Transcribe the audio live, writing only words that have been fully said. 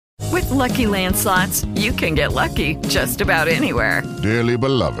Lucky Land Slots, you can get lucky just about anywhere. Dearly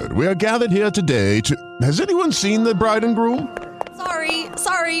beloved, we are gathered here today to... Has anyone seen the bride and groom?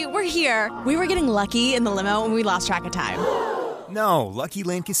 Sorry, we're here. We were getting lucky in the limo and we lost track of time. No, Lucky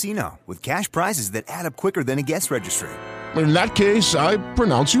Land Casino, with cash prizes that add up quicker than a guest registry. In that case, I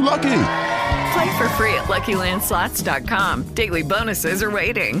pronounce you lucky. Play for free at LuckyLandSlots.com. Daily bonuses are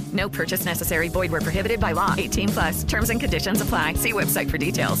waiting. No purchase necessary. Void where prohibited by law. 18+. Terms and conditions apply. See website for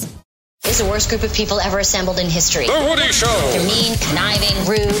details. It's the worst group of people ever assembled in history. The Woody Show. They're mean, conniving,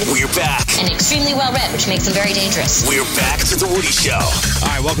 rude. We're back. And extremely well-read, which makes them very dangerous. We're back to The Woody Show. All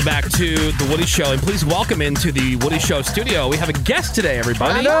right, welcome back to The Woody Show. And please welcome into the Woody Show studio. We have a guest today,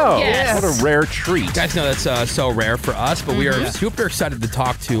 everybody. I know. Yes. What a rare treat. You guys know that's so rare for us, but we are super excited to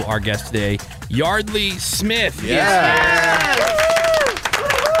talk to our guest today, Yeardley Smith. Yeah.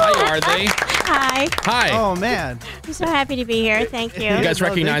 Hi, Yeardley. Hi. Hi. Oh, man. I'm so happy to be here. Thank you. You guys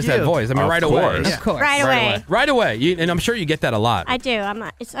recognize that voice. I mean, right away. Of course. Right away. Right away. And I'm sure you get that a lot. I do.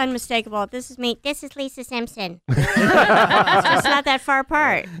 It's unmistakable. This is me. This is Lisa Simpson. It's just not that far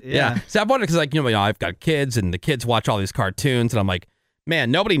apart. Yeah. So I've wondered, because, like, you know, I've got kids, and the kids watch all these cartoons, and I'm like, man,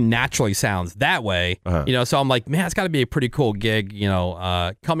 nobody naturally sounds that way. You know, so I'm like, man, it's got to be a pretty cool gig, you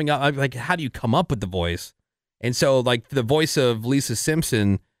know, coming up. I'm like, how do you come up with the voice? And so, like, the voice of Lisa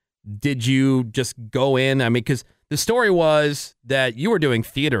Simpson, did you just go in? I mean, because the story was that you were doing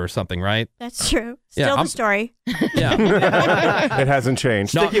theater or something, right? That's true. Still the story. Yeah. It hasn't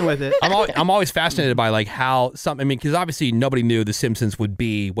changed. No, Sticking with it. I'm always fascinated by, like, how I mean, because obviously nobody knew the Simpsons would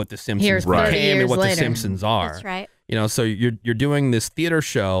be what the Simpsons became and what the Simpsons are. That's right. You know, so you're doing this theater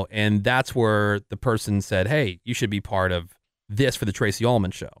show, and that's where the person said, hey, you should be part of this for the Tracy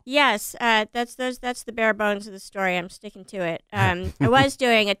Ullman Show. Yes, that's the bare bones of the story. I'm sticking to it. I was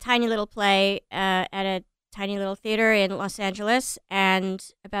doing a tiny little play at a tiny little theater in Los Angeles, and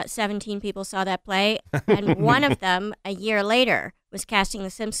about 17 people saw that play, and one of them, a year later, was casting The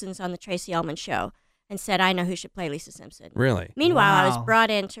Simpsons on the Tracy Ullman Show and said, I know who should play Lisa Simpson. Really? Meanwhile, I was brought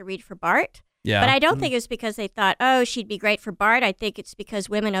in to read for Bart. Yeah. But I don't think it was because they thought, oh, she'd be great for Bart. I think it's because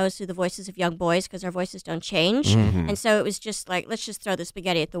women always do the voices of young boys because our voices don't change. And so it was just like, let's just throw the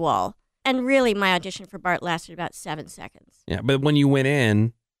spaghetti at the wall. And really, my audition for Bart lasted about 7 seconds. Yeah, but when you went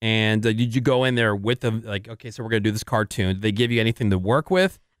in, and did you go in there with them, like, okay, so we're going to do this cartoon. Did they give you anything to work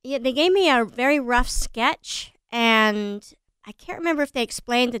with? Yeah, they gave me a very rough sketch, and I can't remember if they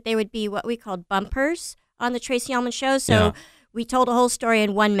explained that they would be what we called bumpers on the Tracy Ullman Show. So we told a whole story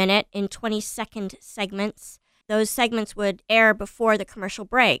in 1 minute in 20-second segments. Those segments would air before the commercial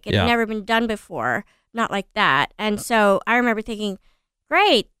break. It had never been done before, not like that. And so I remember thinking,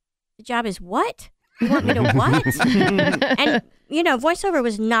 great, the job is what? You want me to what? And, you know, voiceover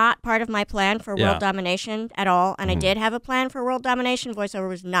was not part of my plan for world domination at all. And I did have a plan for world domination. Voiceover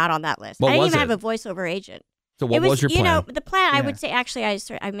was not on that list. I didn't even have a voiceover agent. So what was your plan? You know, the plan, I would say, actually, I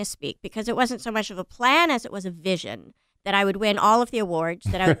misspeak, because it wasn't so much of a plan as it was a vision. That I would win all of the awards,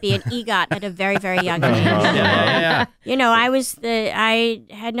 that I would be an EGOT at a very, very young age. You know, I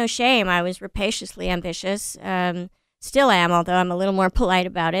had no shame. I was rapaciously ambitious. Still am, although I'm a little more polite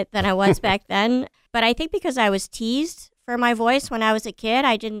about it than I was back then. But I think because I was teased for my voice when I was a kid,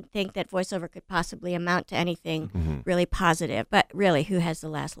 I didn't think that voiceover could possibly amount to anything really positive. But really, who has the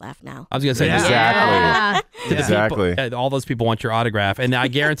last laugh now? I was going to say, Exactly. All those people want your autograph. And I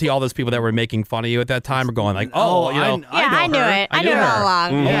guarantee all those people that were making fun of you at that time are going like, oh, you know. I knew it. I knew it all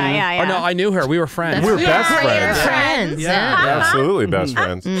along. Yeah. Oh, no, I knew her. We were friends. We were best friends. Absolutely best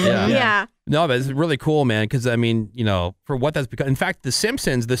friends. Yeah. No, but it's really cool, man, because, I mean, you know, for what that's become. In fact, The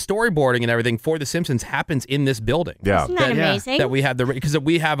Simpsons, the storyboarding and everything for The Simpsons happens in this building. Yeah. Isn't that amazing? That we have because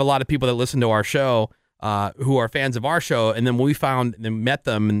we have a lot of people that listen to our show who are fans of our show, and then when we met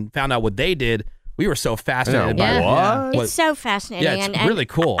them and found out what they did, we were so fascinated by it. It's so fascinating. Yeah, it's really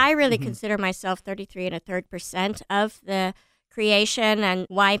cool. I really consider myself 33 1/3% of the creation and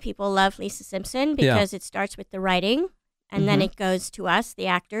why people love Lisa Simpson, because it starts with the writing. And then it goes to us, the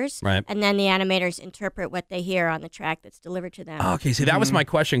actors, and then the animators interpret what they hear on the track that's delivered to them. Okay, see, that was my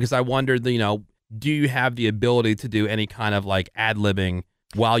question, because I wondered, you know, do you have the ability to do any kind of like ad-libbing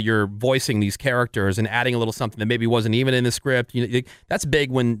while you're voicing these characters and adding a little something that maybe wasn't even in the script? You know, that's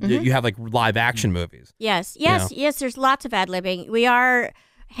big when you have like live action movies. Yes, there's lots of ad-libbing. We are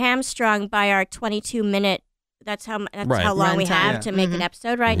hamstrung by our 22-minute, that's how long we have to make an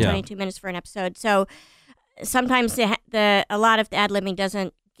episode, right? 22 minutes for an episode. So sometimes a lot of the ad-libbing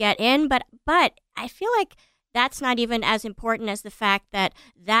doesn't get in, but I feel like that's not even as important as the fact that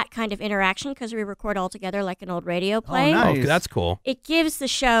kind of interaction, because we record all together like an old radio play. Oh, nice. Oh, that's cool. It gives the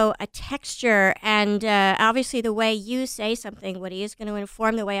show a texture, and obviously the way you say something, Woody, is going to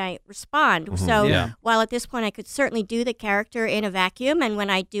inform the way I respond. So while at this point I could certainly do the character in a vacuum, and when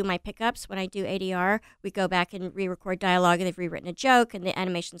I do my pickups, when I do ADR, we go back and re-record dialogue, and they've rewritten a joke, and the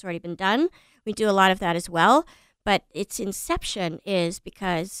animation's already been done. We do a lot of that as well. But its inception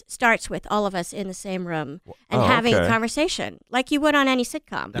starts with all of us in the same room and having a conversation like you would on any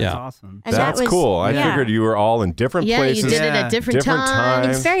sitcom. That's awesome. And that's cool. I figured you were all in different places. Yeah, you did it at different times.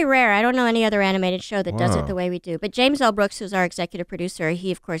 It's very rare. I don't know any other animated show that does it the way we do. But James L. Brooks, who's our executive producer,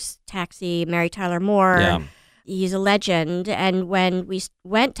 he, of course, Taxi, Mary Tyler Moore. Yeah. He's a legend. And when we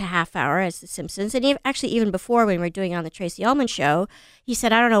went to half hour as The Simpsons, and actually even before when we were doing it on the Tracy Ullman Show, he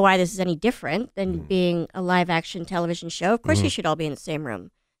said, I don't know why this is any different than being a live action television show. Of course you should all be in the same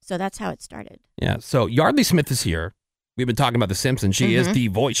room. So that's how it started. Yeah. So Yeardley Smith is here. We've been talking about The Simpsons. She is the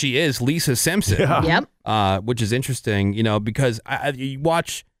voice. She is Lisa Simpson. Yep. Which is interesting, because you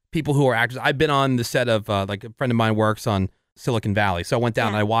watch people who are actors. I've been on the set of, like a friend of mine works on Silicon Valley. So I went down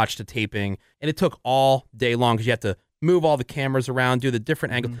and I watched a taping, and it took all day long because you have to move all the cameras around, do the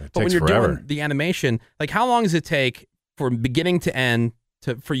different angles. But when you're doing the animation, like how long does it take from beginning to end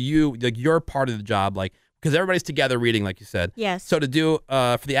for you, like your part of the job, like because everybody's together reading, like you said. Yes. So to do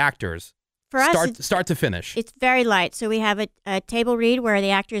for the actors, for us, start to finish. It's very light. So we have a table read where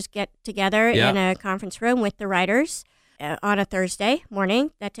the actors get together in a conference room with the writers. On a Thursday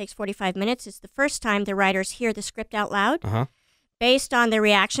morning. That takes 45 minutes. It's the first time the writers hear the script out loud. Based on the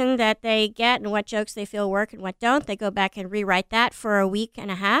reaction that they get and what jokes they feel work and what don't, they go back and rewrite that for a week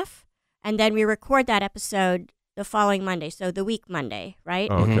and a half. And then we record that episode the following Monday, so the week Monday, right?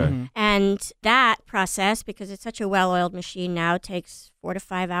 Okay. And that process, because it's such a well-oiled machine now, takes 4 to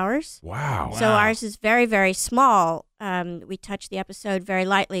 5 hours. Wow. So ours is very, very small. We touch the episode very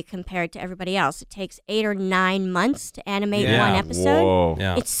lightly compared to everybody else. It takes 8 or 9 months to animate one episode. Whoa.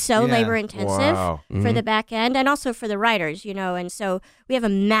 Yeah. It's so labor-intensive for the back end and also for the writers, And so we have a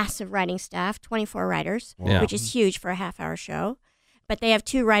massive writing staff, 24 writers, which is huge for a half-hour show. But they have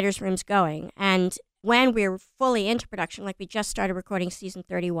 2 writers' rooms going. And when we're fully into production, like we just started recording season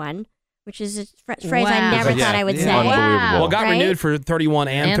 31, which is a phrase I never thought I would say. Unbelievable. Well, it got renewed for 31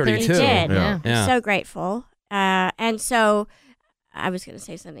 and 32. It did. Yeah. I'm so grateful. And so I was going to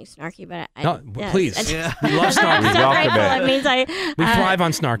say something snarky, but please. We love snarky. I'm so grateful. It means we thrive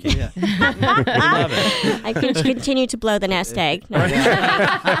on snarky. We love it. I can continue to blow the nest egg. No.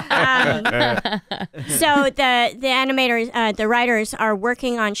 So the animators, the writers are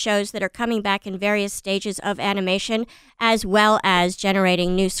working on shows that are coming back in various stages of animation, as well as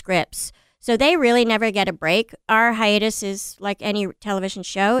generating new scripts. So they really never get a break. Our hiatus is like any television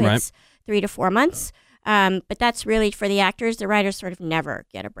show. It's 3 to 4 months. But that's really for the actors. The writers sort of never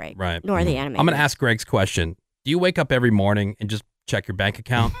get a break, nor the animators. I'm going to ask Greg's question. Do you wake up every morning and just check your bank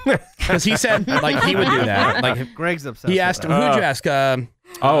account? Because he said like he would do that. Like Greg's obsessed. He asked, who'd you ask?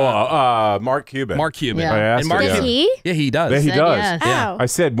 Mark Cuban. Mark Cuban. Yeah. And Does he? Yeah, he does. Yeah, he does. Yes. Oh. I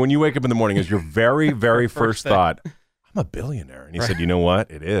said, when you wake up in the morning, is your very, very first thought, I'm a billionaire. And he said, you know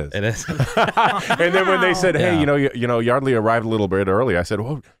what? It is. It is. And then when they said, hey, you know, Yeardley arrived a little bit early, I said,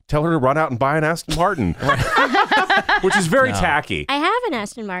 well, tell her to run out and buy an Aston Martin. Which is very tacky. I have an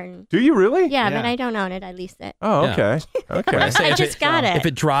Aston Martin. Do you really? Yeah, but I don't own it. I lease it. Oh, okay. Okay. I just got it. If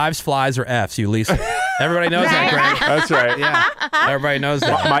it drives, flies, or Fs, you lease it. Everybody knows that, Greg. That's right. Yeah. Everybody knows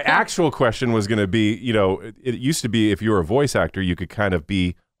that. My actual question was going to be, it used to be if you were a voice actor, you could kind of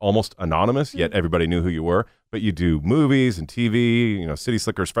be almost anonymous, yet everybody knew who you were. But you do movies and TV, City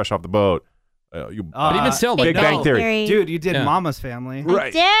Slickers, Fresh Off the Boat. But even still, Big Bang Theory. Dude, you did Mama's Family.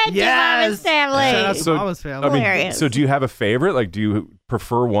 Right. I did do Mama's Family. Shout out to Mama's Family. Hilarious. So do you have a favorite? Like, do you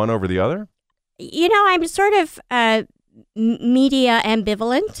prefer one over the other? I'm sort of media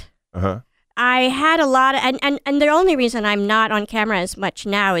ambivalent. Uh-huh. I had a lot of, and the only reason I'm not on camera as much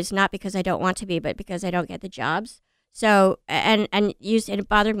now is not because I don't want to be, but because I don't get the jobs. So, it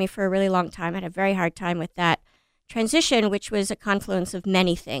bothered me for a really long time. I had a very hard time with that transition, which was a confluence of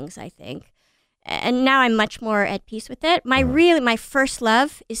many things, I think. And now I'm much more at peace with it. My first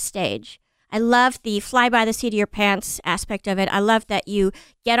love is stage. I love the fly by the seat of your pants aspect of it. I love that you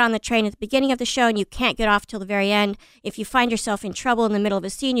get on the train at the beginning of the show and you can't get off till the very end. If you find yourself in trouble in the middle of a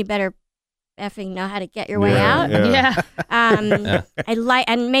scene, you better effing know how to get your way out. Yeah. I like,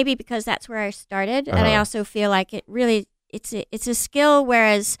 and maybe because that's where I started, and I also feel like it's a skill.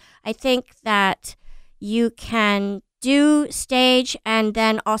 Whereas I think that you can do stage and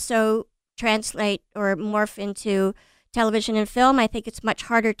then also translate or morph into television and film. I think it's much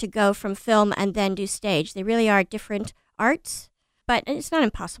harder to go from film and then do stage. They really are different arts. But it's not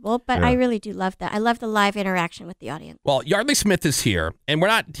impossible, but I really do love that. I love the live interaction with the audience. Well, Yeardley Smith is here, and we're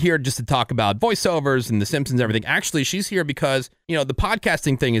not here just to talk about voiceovers and The Simpsons and everything. Actually, she's here because, the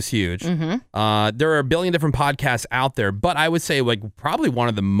podcasting thing is huge. Mm-hmm. There are a billion different podcasts out there, but I would say probably one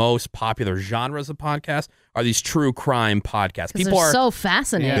of the most popular genres of podcasts are these true crime podcasts. People are so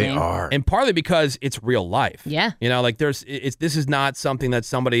fascinating. They are. And partly because it's real life. Yeah. This is not something that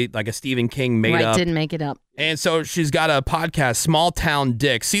somebody like a Stephen King made up. Right, didn't make it up. And so she's got a podcast, Small Town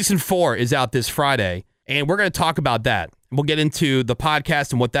Dicks. Season 4 is out this Friday, and we're going to talk about that. We'll get into the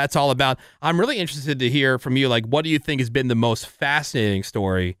podcast and what that's all about. I'm really interested to hear from you, what do you think has been the most fascinating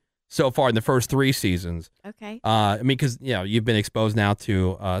story so far in the first 3 seasons? Okay. Because, you've been exposed now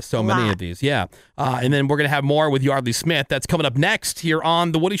to so many of these. Yeah. And then we're going to have more with Yeardley Smith. That's coming up next here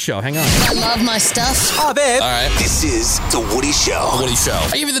on The Woody Show. Hang on. I love my stuff. Oh, babe. All right. This is The Woody Show. The Woody Show.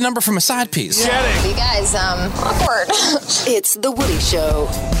 I give you the number from a side piece. You guys, awkward. It's The Woody Show.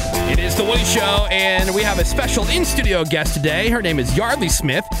 It is The Woody Show, and we have a special in-studio guest today. Her name is Yeardley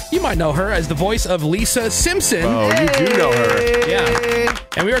Smith. You might know her as the voice of Lisa Simpson. Oh, you do know her. Yeah.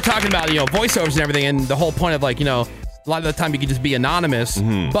 And we were talking about, voiceovers and everything, and the whole point of, a lot of the time you can just be anonymous,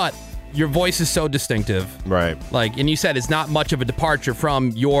 but your voice is so distinctive. Right. And you said it's not much of a departure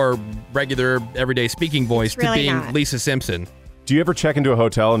from your regular, everyday speaking voice to being not. Lisa Simpson. Do you ever check into a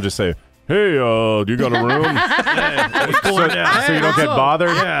hotel and just say, hey, do you got a room? So you don't get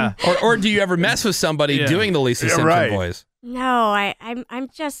bothered? Yeah. Or do you ever mess with somebody doing the Lisa Simpson voice? No,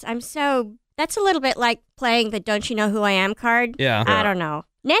 I'm so, that's a little bit like playing the Don't You Know Who I Am card. Yeah. I don't know.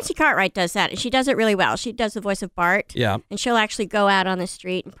 Nancy Cartwright does that, and she does it really well. She does the voice of Bart. Yeah. And she'll actually go out on the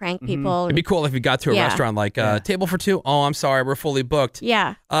street and prank people. It'd be cool if you got to a restaurant table for 2. Oh, I'm sorry, we're fully booked.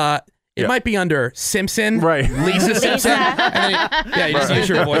 Yeah. It might be under Simpson. Right. Lisa Simpson. And then, you just use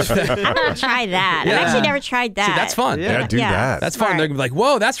your voice for that. I'm going to try that. Yeah. I've actually never tried that. See, that's fun. Yeah, do that. That's fun. They're gonna be like,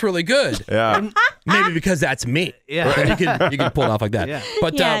 whoa, that's really good. Yeah. Maybe because that's me. Yeah. And you can pull it off like that. Yeah.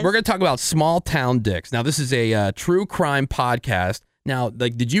 But Yes. we're going to talk about Small Town Dicks. Now, this is a true crime podcast. Now,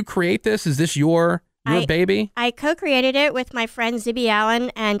 did you create this? Is this your baby? I co-created it with my friends Zibby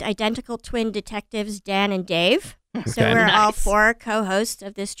Allen and identical twin detectives Dan and Dave. So we're all 4 co-hosts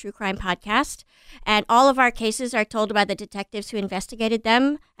of this true crime podcast. And all of our cases are told by the detectives who investigated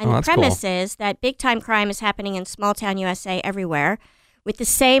them. And the premise is that big-time crime is happening in small-town USA everywhere with the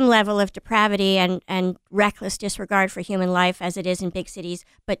same level of depravity and reckless disregard for human life as it is in big cities,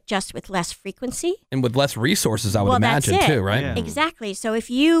 but just with less frequency. And with less resources, I would imagine, that's it. too, right? Yeah. Exactly. So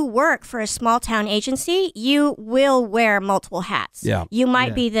if you work for a small town agency, you will wear multiple hats. Yeah. You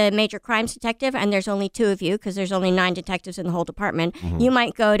might be the major crimes detective, and there's only 2 of you because there's only 9 detectives in the whole department. You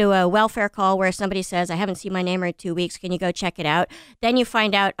might go to a welfare call where somebody says, I haven't seen my name in 2 weeks. Can you go check it out? Then you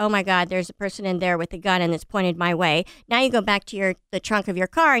find out, oh my God, there's a person in there with a gun and it's pointed my way. Now you go back to the trunk of your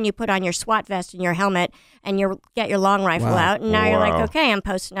car and you put on your SWAT vest and your helmet and you get your long rifle out. And now you're like, okay, I'm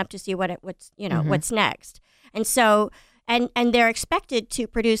posting up to see what's next. And so, and they're expected to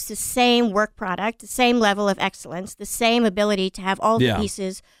produce the same work product, the same level of excellence, the same ability to have all the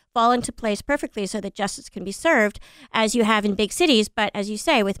pieces fall into place perfectly so that justice can be served as you have in big cities, but as you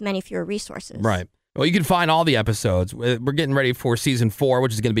say, with many fewer resources. Right. Well, you can find all the episodes. We're getting ready for season 4,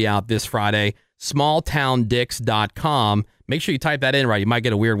 which is going to be out this Friday. smalltowndicks.com. Make sure you type that in right. You might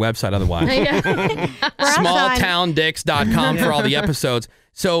get a weird website otherwise. smalltowndicks.com for all the episodes.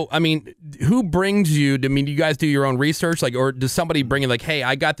 So, who brings you? Do you guys do your own research? Or does somebody bring you hey,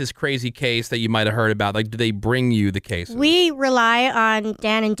 I got this crazy case that you might have heard about? Do they bring you the cases? We rely on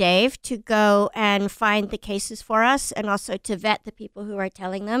Dan and Dave to go and find the cases for us and also to vet the people who are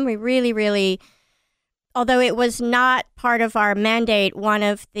telling them. We really, really... Although it was not part of our mandate, one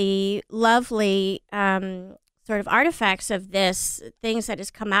of the lovely sort of artifacts of this, things that has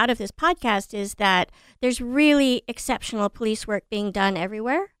come out of this podcast, is that there's really exceptional police work being done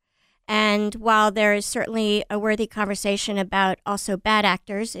everywhere. And while there is certainly a worthy conversation about also bad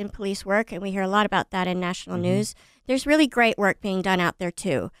actors in police work, and we hear a lot about that in national news, there's really great work being done out there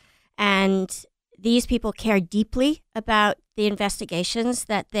too. And these people care deeply about the investigations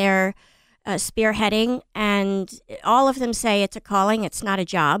that they're spearheading, and all of them say it's a calling, it's not a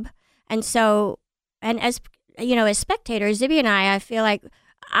job. And so, and as spectators, Zibby and I feel like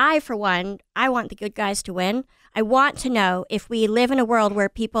for one, I want the good guys to win. I want to know if we live in a world where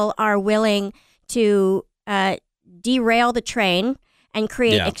people are willing to derail the train and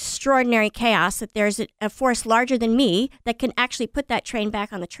create extraordinary chaos, that there's a force larger than me that can actually put that train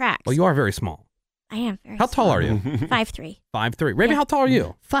back on the tracks. Well, you are very small. I am very How small. tall are you? 5'3". 5'3". Raven, how tall are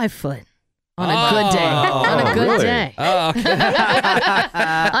you? 5 foot. On a good day. On a good really? day. Oh, okay.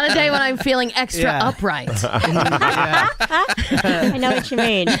 On a day when I'm feeling extra upright. I know what you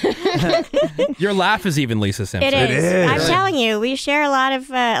mean. Your laugh is even Lisa Simpson. It is. I'm Really? telling you, we share a lot of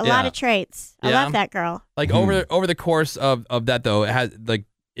traits. I Yeah. love that girl. Like over the course of that though,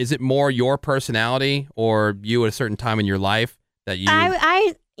 is it more your personality or you at a certain time in your life that you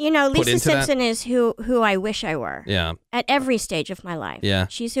Lisa into Simpson is who I wish I were. Yeah. At every stage of my life. Yeah.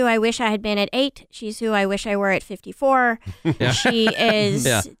 She's who I wish I had been at 8. She's who I wish I were at 54. Yeah. She is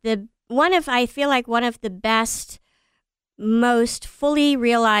one of the best, most fully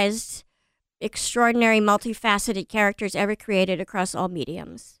realized, extraordinary, multifaceted characters ever created across all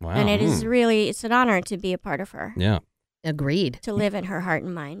mediums. Wow. And it is really, it's an honor to be a part of her. Yeah. Agreed. To live in her heart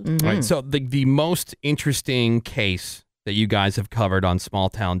and mind. Mm-hmm. All right. So the most interesting case that you guys have covered on Small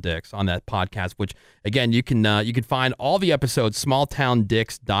Town Dicks on that podcast, which again you can find all the episodes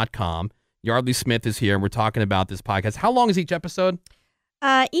smalltowndicks.com. Yeardley Smith is here and we're talking about this podcast. How long is each episode?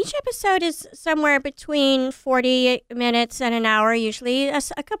 Each episode is somewhere between 40 minutes and an hour usually. A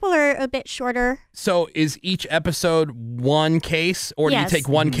couple are a bit shorter. So is each episode one case, or do you Yes. take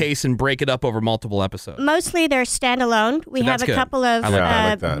one case and break it up over multiple episodes? Mostly they're standalone. We So have that's a good. couple of I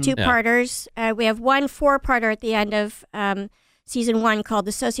like that. two-parters. We have one 4-parter at the end of season 1 called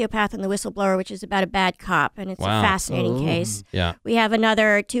The Sociopath and the Whistleblower, which is about a bad cop, and it's Wow. a fascinating case. Yeah. We have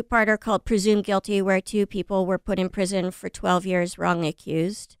another 2-parter called Presumed Guilty, where 2 people were put in prison for 12 years wrongly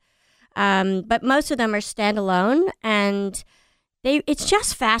accused. But most of them are standalone, and it's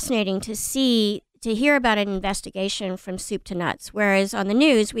just fascinating to hear about an investigation from soup to nuts, whereas on the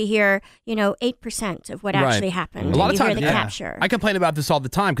news we hear 8% of what actually happened. A lot of you times, hear the capture. I complain about this all the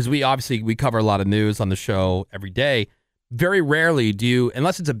time because we cover a lot of news on the show every day. Very rarely do you,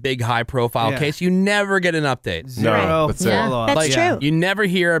 unless it's a big high profile case, you never get an update. Zero follow-up. That's Like, true. You never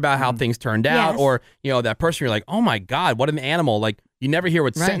hear about how things turned out, Yes. or that person you're like, oh my God, what an animal. Like you never hear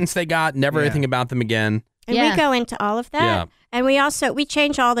what sentence they got, never anything about them again. And we go into all of that. Yeah. And we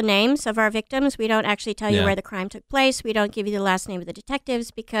change all the names of our victims. We don't actually tell you Yeah. where the crime took place. We don't give you the last name of the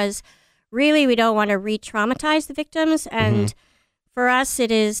detectives because really we don't want to re-traumatize the victims. And for us,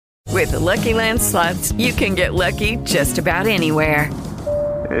 it is. With the Lucky Land Slots, you can get lucky just about anywhere.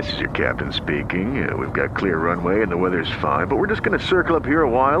 This is your captain speaking. We've got clear runway and the weather's fine, but we're just going to circle up here a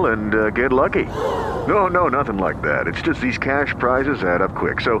while and get lucky. No, nothing like that. It's just these cash prizes add up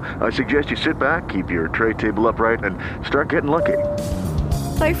quick. So I suggest you sit back, keep your tray table upright, and start getting lucky.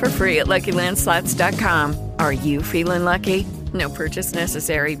 Play for free at LuckyLandSlots.com. Are you feeling lucky? No purchase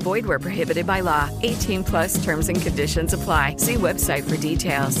necessary. Void where prohibited by law. 18+ terms and conditions apply. See website for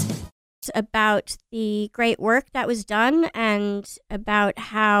details. About the great work that was done and about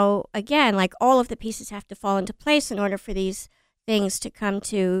how, again, like all of the pieces have to fall into place in order for these things to come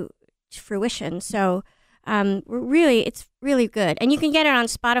to fruition. So it's really good. And you can get it on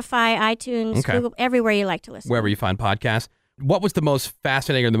Spotify, iTunes, Google, everywhere you like to listen. Wherever you find podcasts. What was the most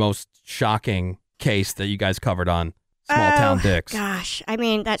fascinating or the most shocking case that you guys covered on Small Town Dicks? Gosh, I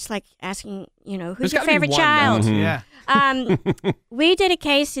mean, that's like asking, who's There's your gotta be favorite one, child? though. Yeah. We did a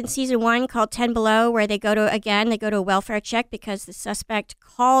case in season 1 called 10 Below where they go to a welfare check because the suspect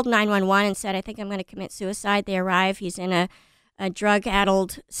called 911 and said, I think I'm going to commit suicide. They arrive. He's in a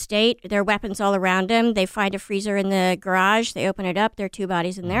drug-addled state. There are weapons all around him. They find a freezer in the garage. They open it up. There are 2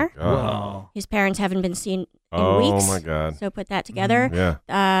 bodies in there. Whoa. His parents haven't been seen in weeks. Oh, my God. So put that together.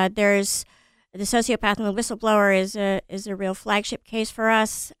 Yeah. There's The Sociopath and the Whistleblower is a real flagship case for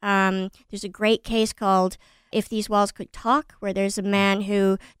us. There's a great case called If These Walls Could Talk, where there's a man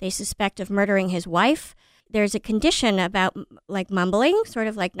who they suspect of murdering his wife. There's a condition about like mumbling, sort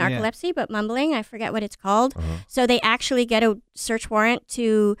of like narcolepsy, but mumbling. I forget what it's called. So they actually get a search warrant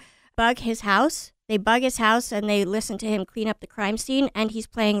to bug his house. They bug his house and they listen to him clean up the crime scene, and he's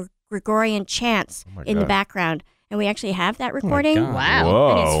playing Gregorian chants in the background. And we actually have that recording. God. Wow. Whoa.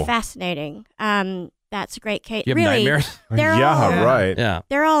 And it's fascinating. That's a great case. You have Really, nightmares? they're Yeah, right. Yeah.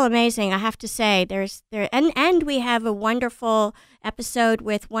 they're all amazing, I have to say. And we have a wonderful episode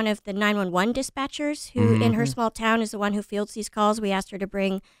with one of the 911 dispatchers who in her small town is the one who fields these calls. We asked her to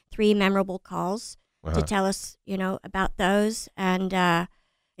bring 3 memorable calls to tell us, about those. And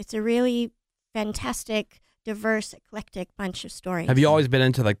it's a really fantastic, diverse, eclectic bunch of stories. Have you always been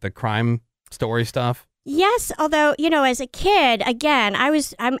into like the crime story stuff? Yes, although, as a kid, again, I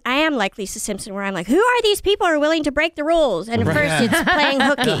am like Lisa Simpson, where I'm like, who are these people who are willing to break the rules? And at first it's playing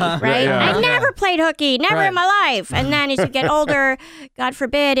hooky, right? Yeah. I never played hooky, never in my life. And then as you get older, God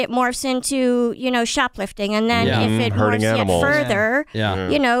forbid, it morphs into, shoplifting. And then if it Hurting morphs animals. yet further,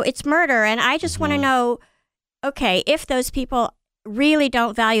 Yeah. it's murder. And I just want to know, okay, if those people really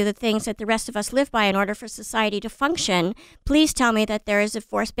don't value the things that the rest of us live by in order for society to function, please tell me that there is a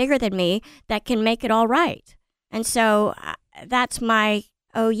force bigger than me that can make it all right. And so that's my,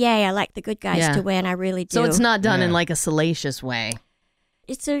 oh, yay, I like the good guys to win. I really do. So it's not done in like a salacious way.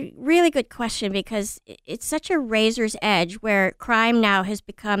 It's a really good question because it's such a razor's edge where crime now has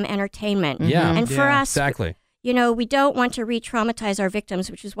become entertainment. Yeah. And for us, exactly. You know, we don't want to re-traumatize our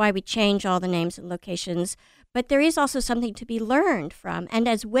victims, which is why we change all the names and locations. But there is also something to be learned from. And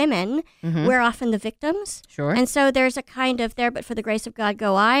as women, we're often the victims. Sure. And so there's a kind of there, but for the grace of God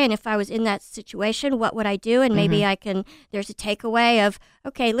go I. And if I was in that situation, what would I do? And maybe there's a takeaway of,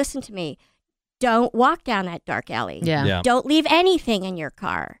 okay, listen to me. Don't walk down that dark alley. Yeah. Don't leave anything in your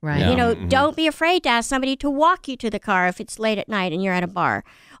car. Right. You know, don't be afraid to ask somebody to walk you to the car if it's late at night and you're at a bar.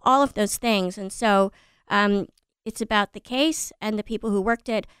 All of those things. And so it's about the case and the people who worked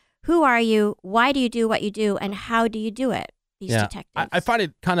it. Who are you? Why do you do what you do? And how do you do it? These detectives. I find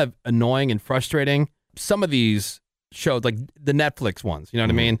it kind of annoying and frustrating. Some of these shows, like the Netflix ones, you know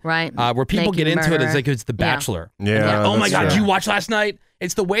what I mean? Right. Where people get into it as like it's The Bachelor. Yeah. Oh my God, true. did you watch last night?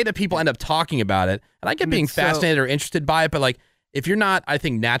 It's the way that people end up talking about it. And I get being fascinated or interested by it, but like if you're not, I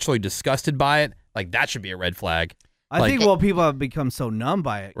think, naturally disgusted by it, like that should be a red flag. I think people have become so numb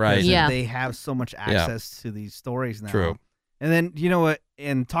by it. Right. Yeah. They have so much access to these stories now. True. And then, you know what,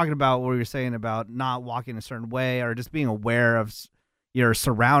 and talking about what you were saying about not walking a certain way or just being aware of your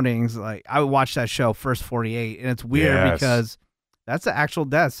surroundings, like I watched that show, First 48, and it's weird because that's an actual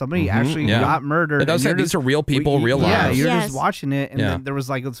death. Somebody actually got murdered. These are real people, real lives. Yeah, you're just watching it, and then there was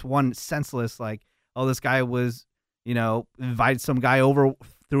like this one senseless, like, oh, this guy was, you know, invited some guy over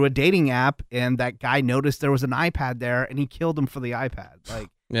through a dating app, and that guy noticed there was an iPad there, and he killed him for the iPad. Like,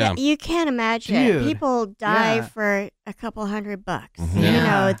 you can't imagine. Dude. People die for a couple $100. You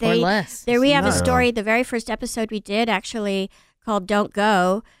Yeah. know, Or less. We have a story. The very first episode we did, actually called "Don't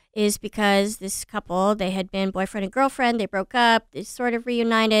Go," is because this couple, they had been boyfriend and girlfriend. They broke up. They sort of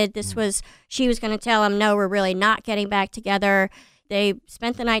reunited. She was going to tell him, no, we're really not getting back together. They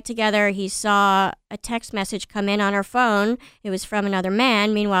spent the night together. He saw a text message come in on her phone. It was from another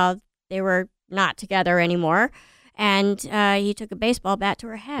man. Meanwhile, they were not together anymore. And he took a baseball bat to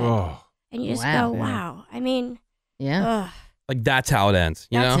her head. Oh. And you just go, wow. I mean, Like that's how it ends,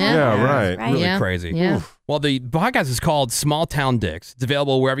 you know? Yeah, right. Really crazy. Yeah. Well, the podcast is called Small Town Dicks. It's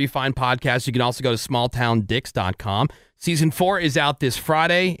available wherever you find podcasts. You can also go to smalltowndicks.com. Season 4 is out this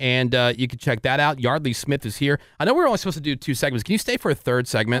Friday, and you can check that out. Yardley Smith is here. I know we were only supposed to do 2 segments. Can you stay for a third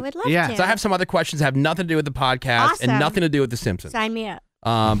segment? I would love to. So I have some other questions that have nothing to do with the podcast and nothing to do with The Simpsons. Sign me up.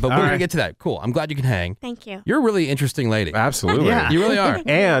 But we're going to get to that. Cool. I'm glad you can hang. Thank you. You're a really interesting lady. Absolutely. You really are.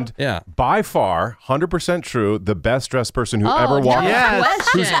 And by far, 100% true, the best dressed person who ever walked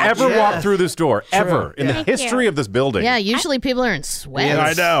who's ever walked through this door, ever, in the history of this building. Yeah, usually people are in sweats. Yeah,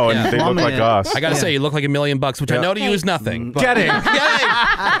 I know, and they look like us. I got to say, you look like $1 million, which I know to you is nothing. But Getting.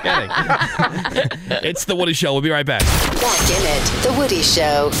 It's The Woody Show. We'll be right back. Back in it. The Woody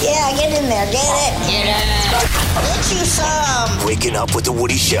Show. Yeah, get in there, get it. Get you some. Waking up with The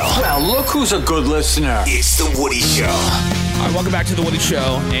Woody Show. Well, look who's a good listener. It's The Woody Show. All right, welcome back to The Woody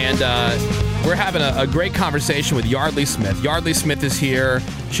Show. And we're having a great conversation with Yeardley Smith. Yeardley Smith is here.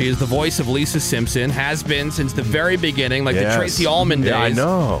 She is the voice of Lisa Simpson, has been since the very beginning, like the Tracy Ullman days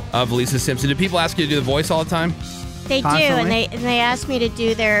of Lisa Simpson. Do people ask you to do the voice all the time? They do, and they asked me to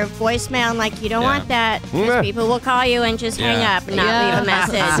do their voicemail. I'm like, you don't want that. 'Cause people will call you and just hang up and not leave a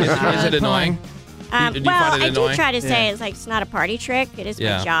message. Is it annoying? Well, I do try to say it's not a party trick. It is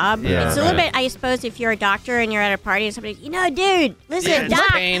my job. It's a little bit, I suppose, if you're a doctor and you're at a party and somebody, dude, listen, doc,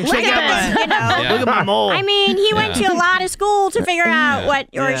 look at this, Look at my mole. I mean, he went to a lot of school to figure out what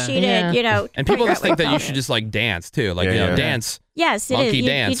or she did, And people just think that you should just like dance too, like dance. Yes, it monkey is.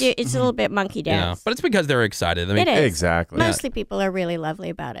 Dance. You do, it's a little bit monkey dance. But it's because they're excited. I mean, it is. Exactly. Mostly people are really lovely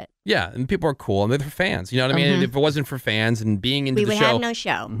about it. Yeah, and people are cool, and they're fans. You know what I mean? If it wasn't for fans and being into the show, we would have no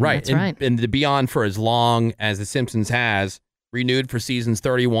show. Right. That's right. And to be on for as long as The Simpsons has, renewed for seasons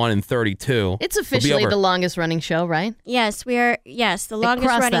 31 and 32. It's officially the longest running show, right? Yes, we are. Yes, the longest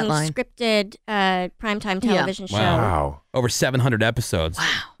running scripted primetime television show. Wow. Over 700 episodes.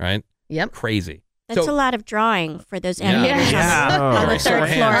 Wow. Right? Yep. Crazy. That's a lot of drawing for those animators on the third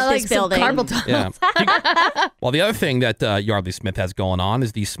floor of this building. Well, the other thing that Yeardley Smith has going on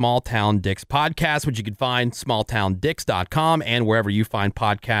is the Small Town Dicks podcast, which you can find smalltowndicks.com and wherever you find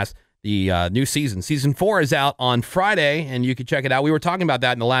podcasts. The new season 4 is out on Friday, and you can check it out. We were talking about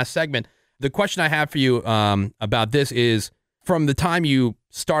that in the last segment. The question I have for you about this is, from the time you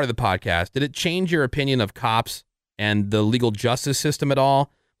started the podcast, did it change your opinion of cops and the legal justice system at all?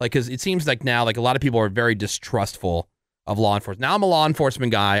 Like, because it seems like now, like a lot of people are very distrustful of law enforcement. Now I'm a law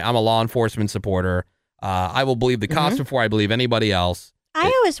enforcement guy. I'm a law enforcement supporter. I will believe the cops before I believe anybody else.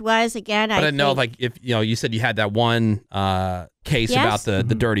 I always was. Again, but I didn't know if you said you had that one case about the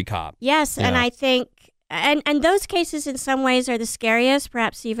dirty cop. Yes, and I think and those cases in some ways are the scariest,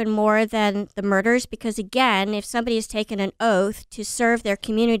 perhaps even more than the murders, because again, if somebody has taken an oath to serve their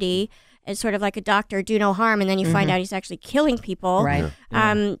community as sort of like a doctor, do no harm, and then you find out he's actually killing people, right?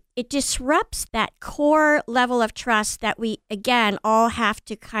 It disrupts that core level of trust that we, again, all have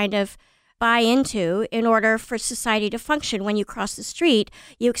to kind of buy into in order for society to function. When you cross the street,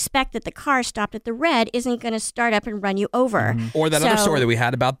 you expect that the car stopped at the red isn't going to start up and run you over. Or that other story that we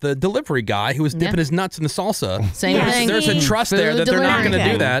had about the delivery guy who was dipping his nuts in the salsa. Same thing. There's a trust there that they're not going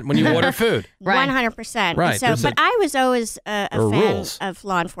to do that when you order food. 100%. Right. So, but I was always a fan of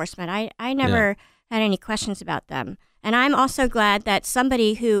law enforcement. I never had any questions about them. And I'm also glad that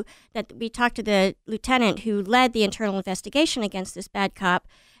that we talked to the lieutenant who led the internal investigation against this bad cop,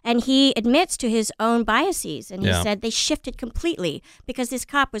 and he admits to his own biases. And he said they shifted completely because this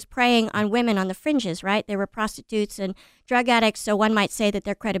cop was preying on women on the fringes, right? They were prostitutes and drug addicts, so one might say that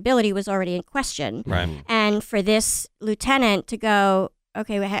their credibility was already in question. Right. And for this lieutenant to go,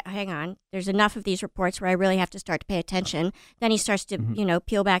 okay, well, hang on, there's enough of these reports where I really have to start to pay attention. Then he starts to,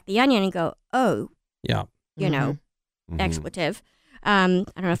 peel back the onion and go, oh, expletive. I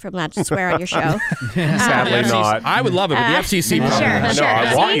don't know if I'm allowed to swear on your show. Sadly not. I would love it, but the FCC probably. Sure.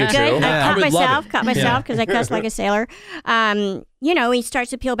 I want you to. Good. I would Caught myself because I cuss like a sailor. He starts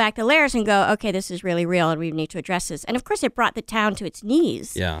to peel back the layers and go, okay, this is really real and we need to address this. And of course, it brought the town to its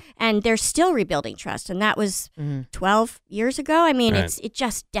knees. Yeah. And they're still rebuilding trust. And that was 12 years ago. I mean, it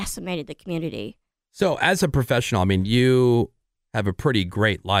just decimated the community. So as a professional, I mean, you have a pretty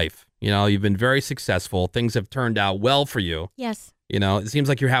great life. You've been very successful. Things have turned out well for you. Yes. It seems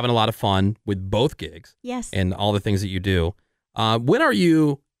like you're having a lot of fun with both gigs. Yes. And all the things that you do. When are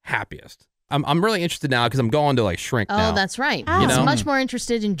you happiest? I'm really interested now because I'm going to shrink now. Oh, that's right. I'm much more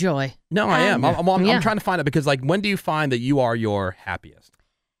interested in joy. No, I am. I'm trying to find out because when do you find that you are your happiest?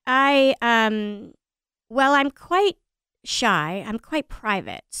 I'm quite shy. I'm quite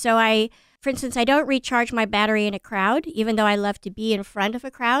private. So for instance, I don't recharge my battery in a crowd, even though I love to be in front of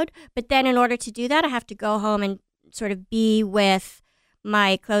a crowd. But then in order to do that, I have to go home and sort of be with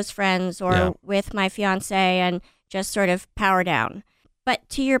my close friends or with my fiance and just sort of power down. But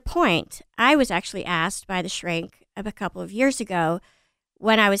to your point, I was actually asked by the shrink a couple of years ago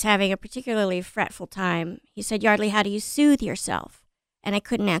when I was having a particularly fretful time. He said, Yeardley, how do you soothe yourself? And I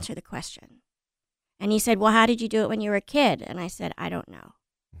couldn't answer the question. And he said, well, how did you do it when you were a kid? And I said, I don't know.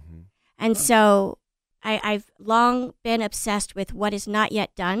 And so I've long been obsessed with what is not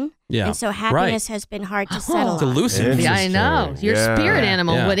yet done. Yeah. And so happiness has been hard to settle It's elusive. Yeah, I know. Your spirit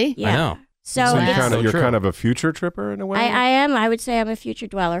animal, Woody. Yeah. I know. So you're kind of a future tripper in a way? I am. I would say I'm a future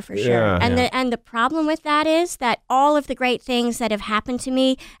dweller for sure. And the problem with that is that all of the great things that have happened to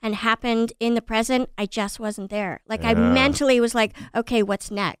me and happened in the present, I just wasn't there. I mentally was like, okay, what's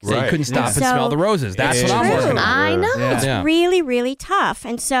next? So you couldn't stop and smell the roses. That's what I'm working on. I know. It's really, really tough.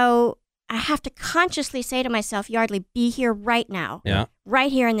 And so I have to consciously say to myself, Yeardley, be here right now. Yeah.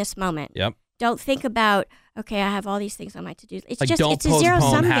 Right here in this moment. Yep. Don't think about, okay, I have all these things on my to-do list. It's just, don't it's a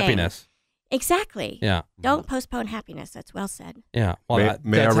zero-sum game. happiness. Exactly. Yeah. Don't postpone happiness. That's well said. Yeah. Well,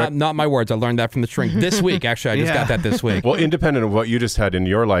 that's not my words. I learned that from the shrink this week. Actually, I just got that this week. Well, independent of what you just had in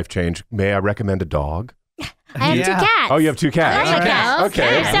your life change, may I recommend a dog? I have 2 cats. Oh, you have 2 cats. I love cats. Okay.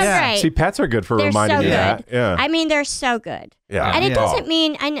 They're so great. See, pets are good for They're reminding so you good. that. Yeah. I mean, they're so good. Yeah. And it doesn't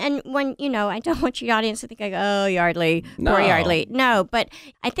mean, and when, I don't want your audience to think oh, Yeardley, poor Yeardley. No, but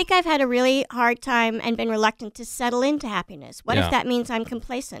I think I've had a really hard time and been reluctant to settle into happiness. What if that means I'm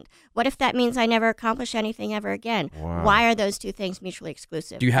complacent? What if that means I never accomplish anything ever again? Wow. Why are those 2 things mutually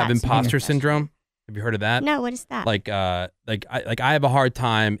exclusive? Do you have imposter syndrome? Have you heard of that? No, what is that? I have a hard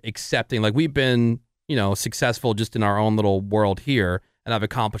time accepting, we've been, successful just in our own little world here, and I've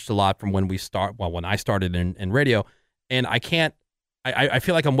accomplished a lot from when I started in radio, and I can't. I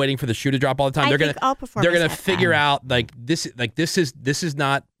feel like I'm waiting for the shoe to drop all the time. They're gonna figure out this is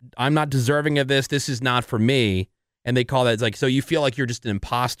not. I'm not deserving of this. This is not for me. And they call that so you feel like you're just an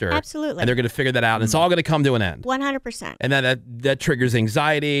imposter. Absolutely. And they're going to figure that out, and it's all going to come to an end. 100%. And that triggers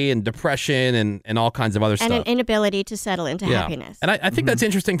anxiety and depression and all kinds of other stuff. And an inability to settle into happiness. And I think that's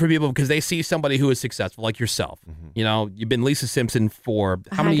interesting for people because they see somebody who is successful like yourself. You've been Lisa Simpson for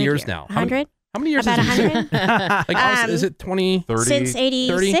how many years now? 100? How many years About is it? 100? Is it 20, 30? Since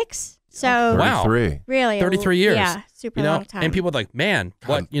 86. So wow, 33. Really, 33 years. Yeah, super long time. And people are like, man,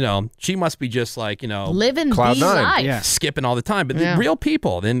 what, she must be just like, living Cloud the nine. life. Yeah. skipping all the time. But the real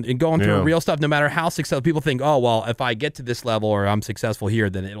people and going through real stuff, no matter how successful, people think, oh, well, if I get to this level or I'm successful here,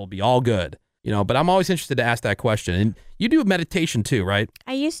 then it'll be all good. But I'm always interested to ask that question. And you do meditation too, right?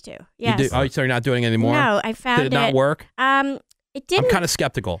 I used to. Yes. You do? Oh, so you're not doing it anymore? No, I found Did it not work? It didn't. I'm kind of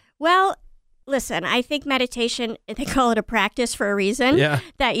skeptical. Well, listen, I think meditation, they call it a practice for a reason. Yeah.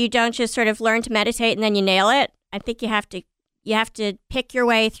 That you don't just sort of learn to meditate and then you nail it. I think you have to pick your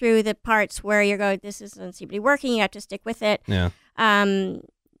way through the parts where you're going, this doesn't seem to be working. You have to stick with it. Yeah.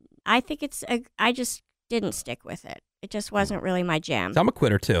 I think I just didn't stick with it. It just wasn't really my jam. So I'm a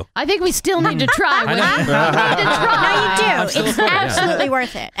quitter too. I think we still need to try. I know. We need to try. No, you do. It's Yeah. absolutely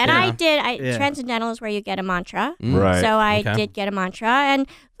worth it. And Yeah. Transcendental is where you get a mantra. Right. So I did get a mantra. And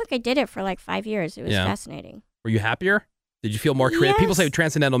look, I did it for like 5 years. It was fascinating. Were you happier? Did you feel more creative? Yes. People say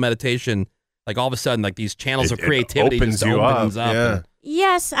transcendental meditation, like all of a sudden, like these channels of It creativity opens just you opens up. up. Yeah.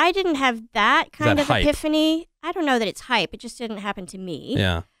 Yes, I didn't have that kind that of hype? epiphany. I don't know that it's hype. It just didn't happen to me.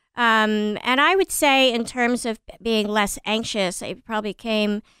 Yeah. And I would say in terms of being less anxious, it probably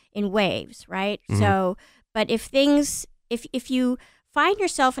came in waves, right? Mm-hmm. So, but if you find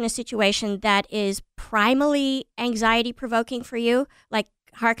yourself in a situation that is primally anxiety provoking for you, like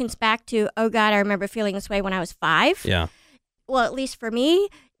harkens back to, oh God, I remember feeling this way when I was 5. Yeah. Well, at least for me,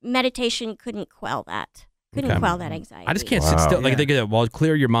 meditation couldn't quell that. Couldn't quell that anxiety. I just can't sit still. Like, they get, well,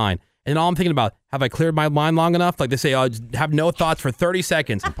 clear your mind. And all I'm thinking about, have I cleared my mind long enough? Like they say, oh, have no thoughts for 30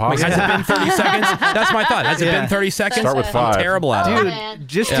 seconds. Like, has it been 30 seconds? That's my thought. Has it been 30 seconds? Start with 5. I'm terrible at it. Dude,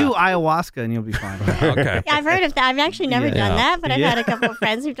 just do ayahuasca and you'll be fine. Okay. Yeah, I've heard of that. I've actually never done that, but I've had a couple of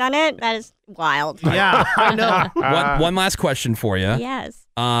friends who've done it. That is wild. Yeah, I know. One last question for you. Yes.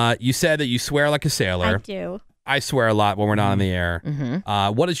 You said that you swear like a sailor. I do. I swear a lot when we're not on the air.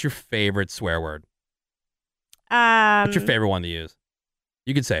 Mm-hmm. What is your favorite swear word? What's your favorite one to use?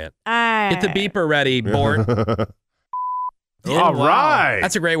 You can say it. Get the beeper ready, Bort. All right.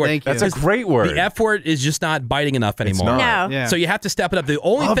 That's a great word. Thank you. That's a great word. The F word is just not biting enough anymore. not. No. Yeah. So you have to step it up. The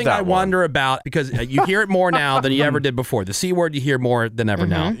only Love thing that I wonder about, because you hear it more now than you ever did before. The C word you hear more than ever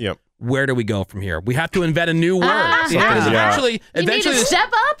now. Yep. Where do we go from here? We have to invent a new word. Because eventually, You need to step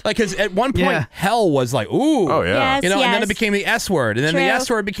up? Like, because at one point, hell was like, ooh. Oh, yeah. Yes, And then yes. it became the S word. And then the True. S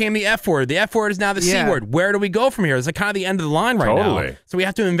word became the F word. The F word is now the C word. Where do we go from here? It's like kind of the end of the line right now. Totally. So we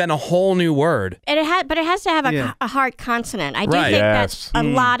have to invent a whole new word. But it has to have a hard consonant. I do Right. think Yes. that's a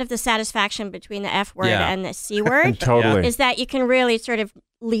lot of the satisfaction between the F word and the C word. Totally. Is that you can really sort of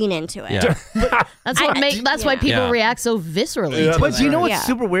lean into it. Yeah. That's why people Yeah. react so viscerally. to But it. you know what's Yeah.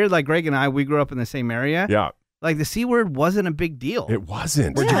 super weird? Like Greg and I, we grew up in the same area. Yeah. Like the C word wasn't a big deal. It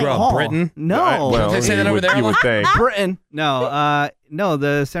wasn't. Where'd you grow up? Britain? No. Well, Did they say that you over would- there? You would think. Britain. No,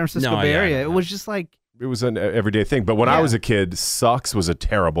 the San Francisco No, Bay yeah, Area. yeah. It was just like, It was an everyday thing. But when I was a kid, sucks was a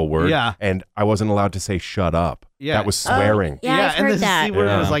terrible word. Yeah. And I wasn't allowed to say shut up. Yeah. That was swearing. Yeah, I've and heard the that. C word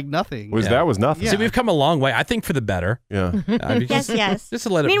Yeah. was like nothing. That was nothing. So we've come a long way. I think for the better. Yeah. Yes. Just to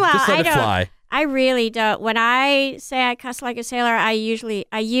let it, Meanwhile, just let I it don't. fly. I really don't. When I say I cuss like a sailor, I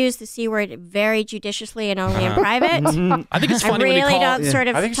use the C word very judiciously and only in private. I think it's funny I really when you call. don't sort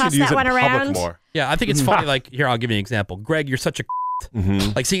of I think you toss should use that it one in public around. more. Yeah, I think it's funny. Like, here, I'll give you an example. Greg, you're such a.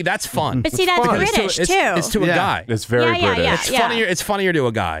 Like, see, that's fun. But see, that's fun. British it's too. It's to a guy. It's very Yeah, British. yeah, It's funnier. It's funnier to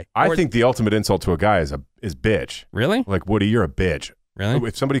a guy. I think the ultimate insult to a guy is bitch. Really? Like, Woody, you're a bitch. Really?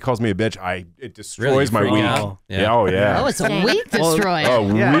 If somebody calls me a bitch, it destroys Really? You my freak week. out? Yeah. Oh, yeah. Oh, it's a weak destroyer. Oh,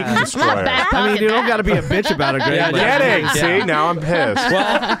 week destroyer. I mean, you don't got to be a bitch about it, Greg. Yeah, Like, Kidding. Yeah. See, now I'm pissed.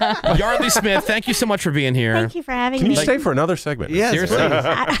 Well, Yeardley Smith, thank you so much for being here. Thank you for having Can me. you stay for another segment? Yes,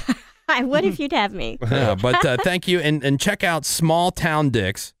 Seriously. I would if you'd have me. Yeah, but thank you. And check out Small Town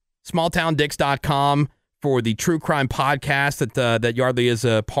Dicks, smalltowndicks.com for the true crime podcast that Yeardley is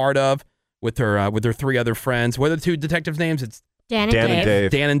a part of with her 3 other friends. What are the 2 detectives' names? It's Dan and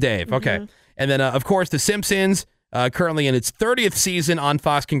Dave. Dan and Dave. Okay. And then, of course, The Simpsons, currently in its 30th season on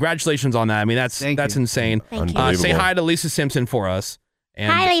Fox. Congratulations on that. I mean, that's insane. Thank you. Say hi to Lisa Simpson for us. And,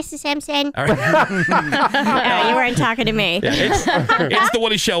 Hi, Lisa Simpson. All right. You weren't talking to me. Yeah, it's The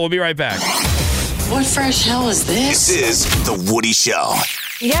Woody Show. We'll be right back. What fresh hell is this? This is The Woody Show.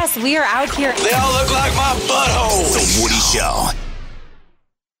 Yes, we are out here. They all look like my butthole. The Woody Show.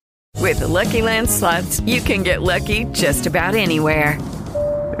 With the Lucky Land Slots, you can get lucky just about anywhere.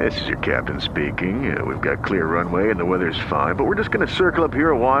 This is your captain speaking. We've got clear runway and the weather's fine, but we're just going to circle up here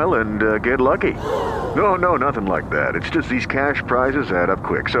a while and get lucky. No, nothing like that. It's just these cash prizes add up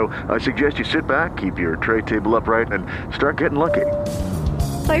quick. So I suggest you sit back, keep your tray table upright, and start getting lucky.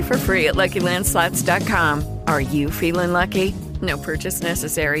 Play for free at LuckyLandSlots.com. Are you feeling lucky? No purchase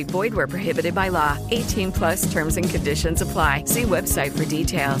necessary. Void where prohibited by law. 18 plus terms and conditions apply. See website for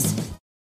details.